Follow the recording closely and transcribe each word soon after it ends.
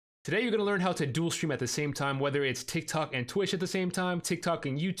Today you're going to learn how to dual stream at the same time, whether it's TikTok and Twitch at the same time, TikTok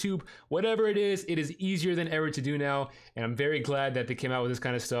and YouTube, whatever it is easier than ever to do now. And I'm very glad that they came out with this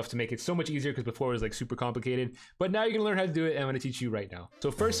kind of stuff to make it so much easier, because before it was like super complicated. But now you're going to learn how to do it, and I'm going to teach you right now. So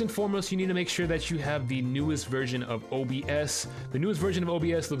first and foremost, you need to make sure that you have the newest version of OBS. The newest version of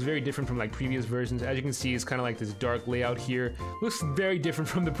OBS looks very different from like previous versions. As you can see, it's kind of like this dark layout here. Looks very different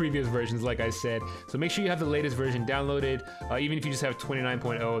from the previous versions, like I said. So make sure you have the latest version downloaded. Even if you just have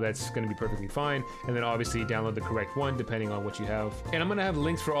 29.0, that's going to be perfectly fine. And then obviously download the correct one depending on what you have. And I'm going to have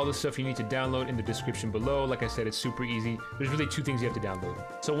links for all the stuff you need to download in the description below. Like I said, it's super easy. There's really two things you have to download.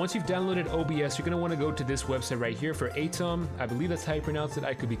 So once you've downloaded OBS, you're going to want to go to this website right here for Atom. I believe that's how you pronounce it.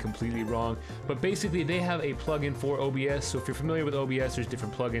 I could be completely wrong. But basically they have a plugin for OBS. So if you're familiar with OBS, there's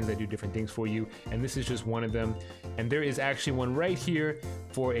different plugins that do different things for you. And this is just one of them. And there is actually one right here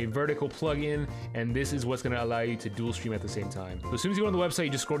for a vertical plugin. And this is what's going to allow you to dual stream at the same time. So as soon as you go on the website, you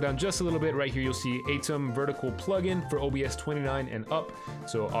just scroll down just a little bit. Right here you'll see Atom vertical plugin for OBS 29 and up.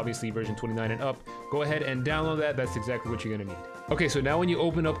 So obviously version 29 and up. Go ahead and download that. That's exactly what you're going to need. Okay, so now when you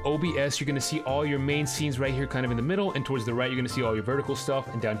open up OBS, you're going to see all your main scenes right here kind of in the middle, and towards the right you're going to see all your vertical stuff,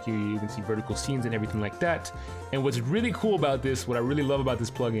 and down here you can see vertical scenes and everything like that. And what's really cool about this, what I really love about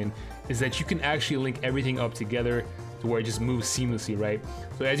this plugin, is that you can actually link everything up together to where it just moves seamlessly, right?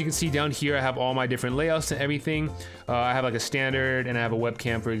 So as you can see down here, I have all my different layouts and everything. I have like a standard, and I have a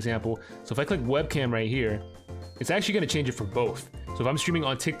webcam, for example. So if I click webcam right here, it's actually going to change it for both. So if I'm streaming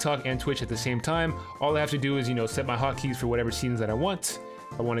on TikTok and Twitch at the same time, all I have to do is, set my hotkeys for whatever scenes that I want.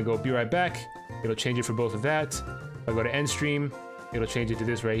 If I want to go be right back, it'll change it for both of that. If I go to end stream, it'll change it to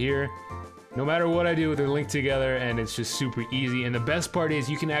this right here. No matter what I do, they're linked together, and it's just super easy. And the best part is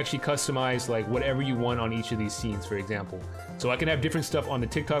you can actually customize like whatever you want on each of these scenes, for example. So I can have different stuff on the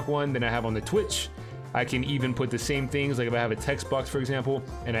TikTok one than I have on the Twitch. I can even put the same things, like if I have a text box, for example,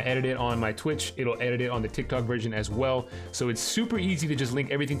 and I edit it on my Twitch, it'll edit it on the TikTok version as well. So it's super easy to just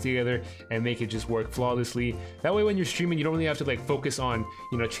link everything together and make it just work flawlessly. That way when you're streaming, you don't really have to like focus on,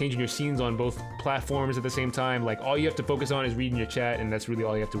 changing your scenes on both platforms at the same time. Like all you have to focus on is reading your chat, and that's really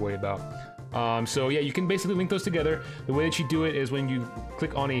all you have to worry about. So yeah, you can basically link those together. The way that you do it is when you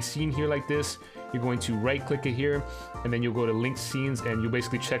click on a scene here like this, you're going to right click it here, and then you'll go to linked scenes, and you'll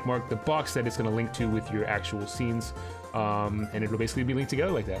basically check mark the box that it's going to link to with your actual scenes. And it'll basically be linked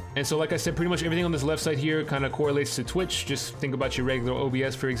together like that. And so like I said, pretty much everything on this left side here kind of correlates to Twitch. Just think about your regular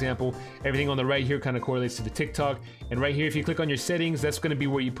OBS, for example. Everything on the right here kind of correlates to the TikTok. And right here, if you click on your settings, that's going to be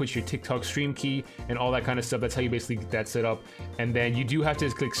where you put your TikTok stream key and all that kind of stuff. That's how you basically get that set up. And then you do have to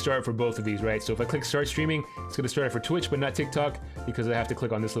click start for both of these, right? So if I click start streaming, it's going to start it for Twitch, but not TikTok, because I have to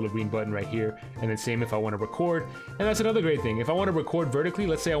click on this little green button right here. And then same if I want to record. And that's another great thing. If I want to record vertically,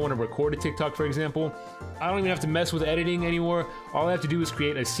 let's say I want to record a TikTok, for example, I don't even have to mess with editing anymore. All I have to do is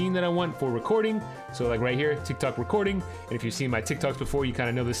create a scene that I want for recording. So like right here, TikTok recording. And if you've seen my TikToks before, you kind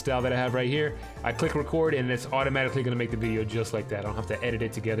of know the style that I have right here. I click record, and it's automatically going to make the video just like that. I don't have to edit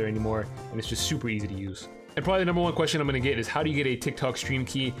it together anymore, and it's just super easy to use. And probably the number one question I'm going to get is, how do you get a TikTok stream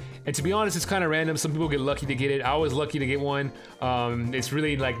key? And to be honest, it's kind of random. Some people get lucky to get it. I was lucky to get one. It's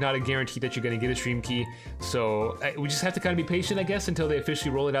really like not a guarantee that you're going to get a stream key. So we just have to kind of be patient, I guess, until they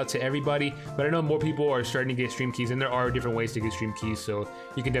officially roll it out to everybody. But I know more people are starting to get stream keys, and there are different ways to get stream keys. So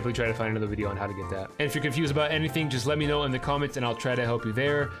you can definitely try to find another video on how to get that. And if you're confused about anything, just let me know in the comments, and I'll try to help you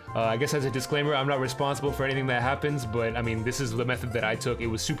there. I guess as a disclaimer, I'm not responsible for anything that happens, but I mean, this is the method that I took. It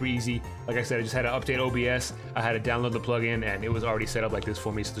was super easy. Like I said, I just had to update OBS. I had to download the plugin, and it was already set up like this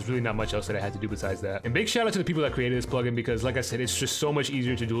for me, so there's really not much else that I had to do besides that. And big shout out to the people that created this plugin, because like I said, it's just so much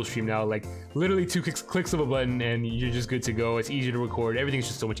easier to dual stream now. Like literally two clicks of a button and you're just good to go. It's easier to record. Everything's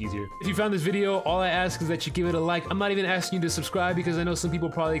just so much easier. If you found this video, all I ask is that you give it a like. I'm not even asking you to subscribe, because I know some people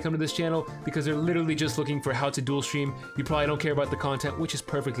probably come to this channel because they're literally just looking for how to dual stream. You probably don't care about the content, which is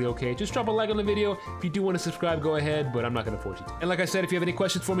perfectly okay. Just drop a like on the video. If you do want to subscribe, go ahead, but I'm not going to force you to. And like I said, if you have any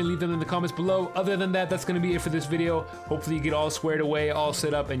questions for me, leave them in the comments below. Other than that, that's going to be it for this video. Hopefully you get all squared away, all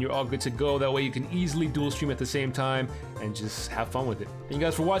set up, and you're all good to go. That way you can easily dual stream at the same time and just have fun with it. Thank you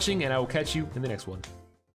guys for watching, and I will catch you in the next one.